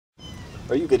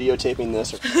Are you videotaping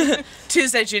this?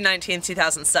 Tuesday, June 19th,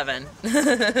 2007.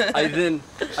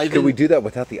 Could we do that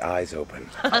without the eyes open?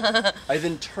 I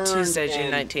then turned Tuesday, June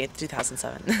 19th,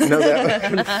 2007. No,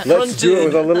 let's do it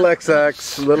with a little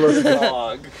XX, little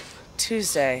dog.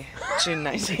 Tuesday, June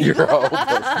 19th. You're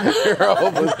hopeless. You're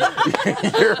hopeless.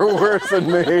 You're worse than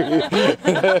me.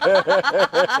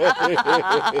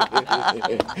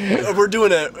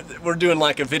 We're doing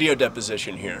like a video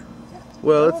deposition here.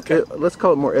 Well, let's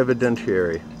call it more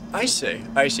evidentiary. I see.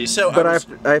 I see. So, but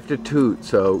I have to toot.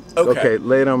 So okay,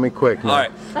 lay it on me quick. Now. All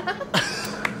right.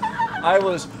 I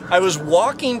was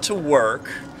walking to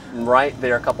work. Right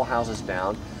there, a couple houses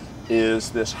down, is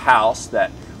this house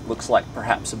that looks like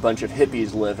perhaps a bunch of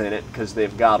hippies live in it because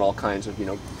they've got all kinds of,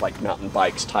 like mountain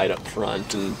bikes tied up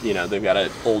front, and they've got an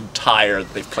old tire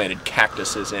that they've planted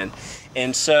cactuses in.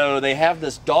 And so they have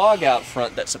this dog out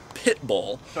front that's a pit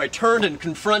bull. So I turned and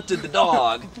confronted the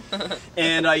dog,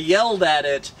 and I yelled at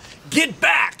it, "Get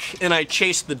back!" And I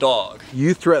chased the dog.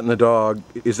 You threaten the dog.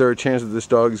 Is there a chance that this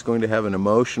dog is going to have an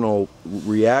emotional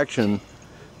reaction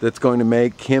that's going to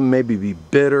make him maybe be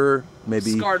bitter,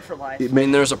 maybe scarred for life? I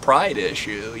mean, there's a pride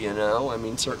issue, I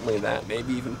mean, certainly that.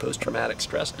 Maybe even post-traumatic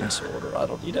stress disorder.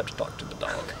 You'd have to talk to the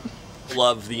dog.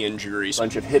 Love the injuries.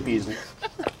 Bunch of hippies.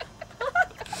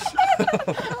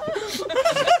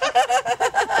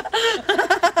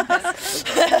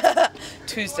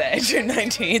 Tuesday, June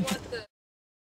 19th.